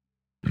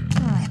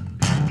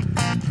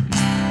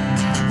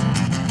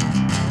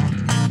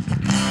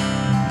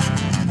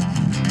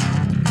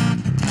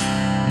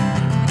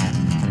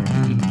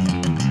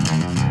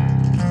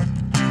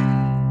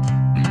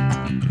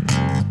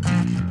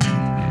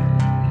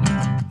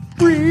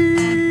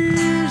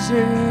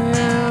freezing,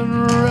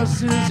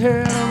 rests his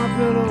head on a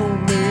pillow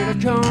made of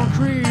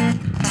concrete.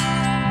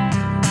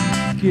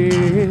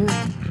 Yeah.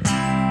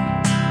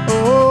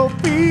 Oh,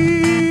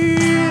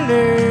 feeling,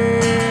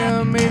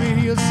 maybe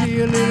he'll see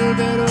a little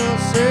better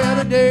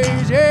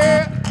Saturdays,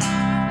 yeah.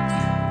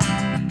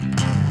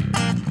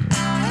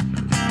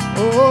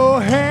 Oh,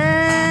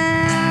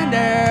 hand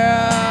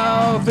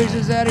out,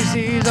 faces that he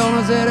sees on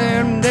his head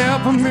and they're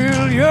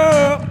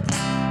familiar.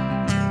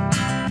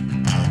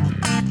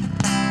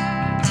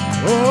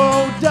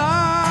 Oh,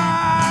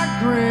 dark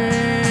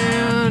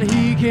grin,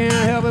 he can't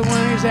help it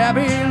when he's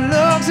happy, he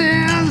looks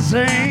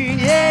insane,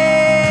 yeah.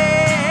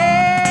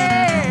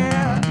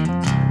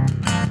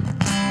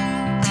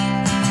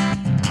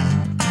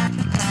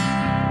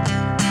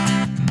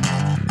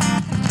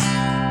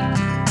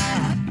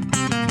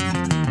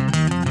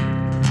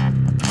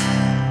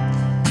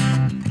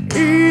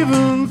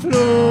 Even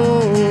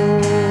flow,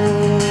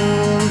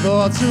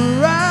 thoughts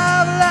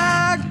arrive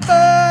like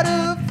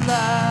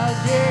butterflies,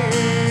 yeah.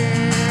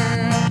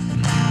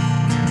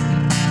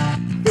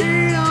 He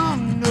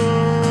don't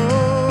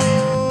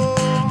know,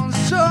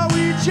 so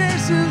he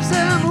chases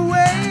them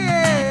away,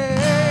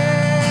 yeah.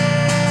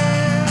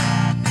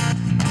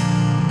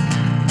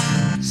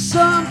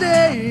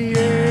 Someday,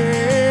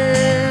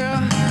 yeah,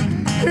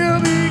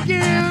 he'll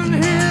begin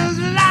his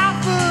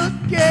life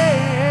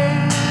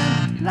again,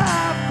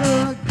 life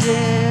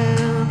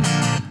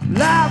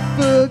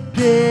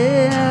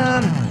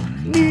again,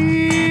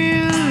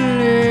 kneeling,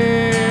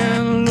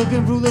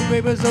 looking through the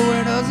papers so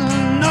he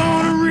doesn't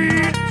know to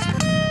read.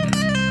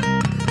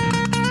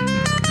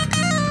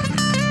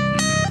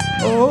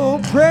 Oh,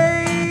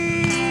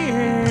 praying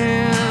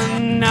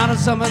now to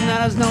something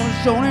that has never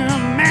shown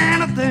him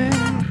anything.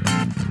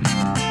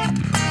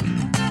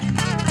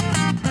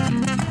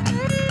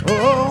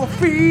 Oh,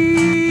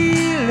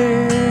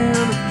 feeling,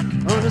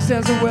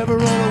 understands the weather, all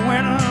the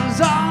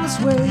winter's on its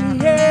way,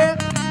 yeah.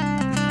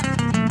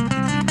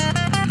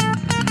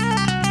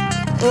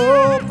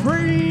 Oh,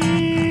 praying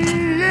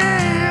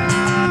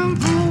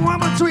through one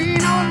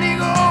between old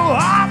nigga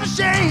half a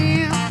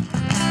shame.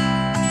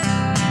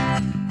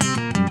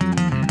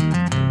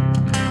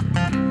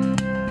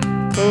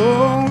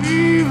 Oh,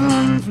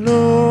 even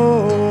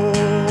flow,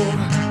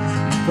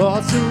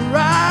 thoughts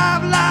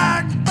arrive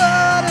like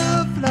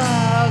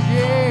butterflies,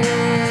 yeah.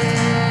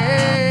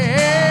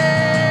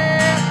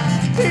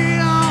 He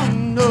don't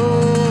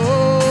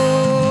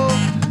know,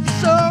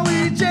 so he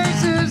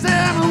chases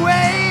them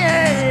away.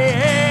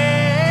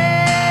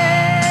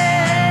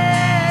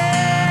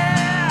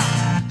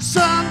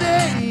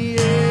 Someday,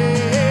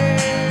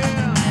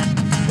 yeah,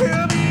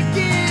 he'll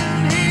begin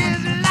his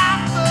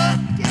life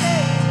again.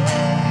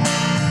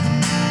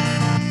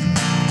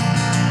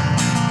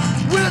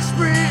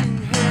 Whispering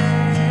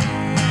hands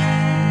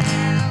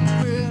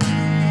will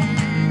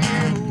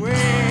lead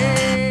away.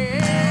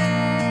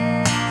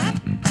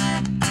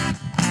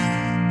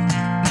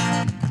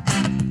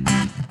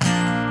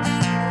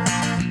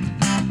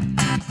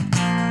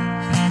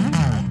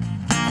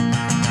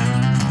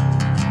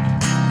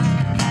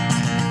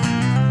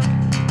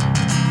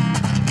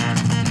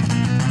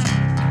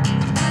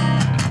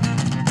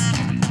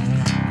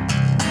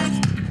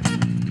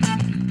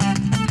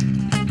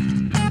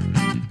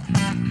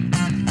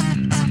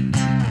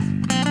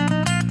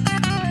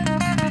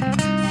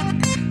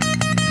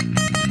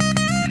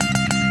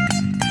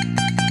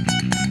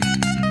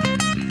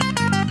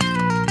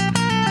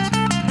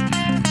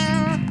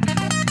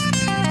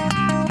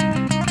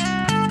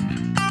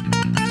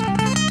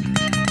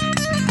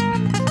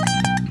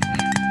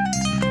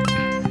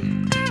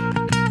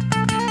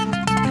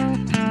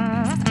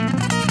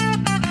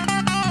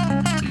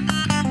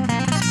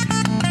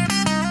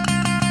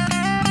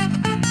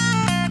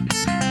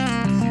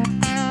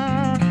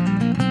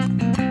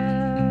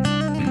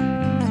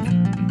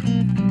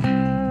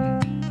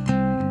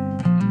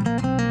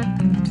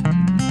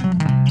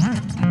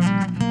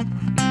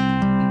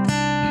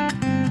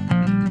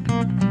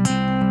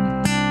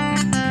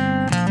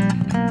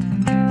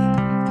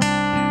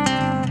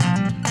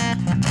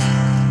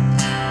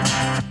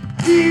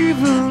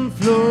 Even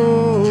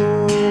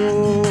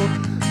flow,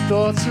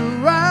 thoughts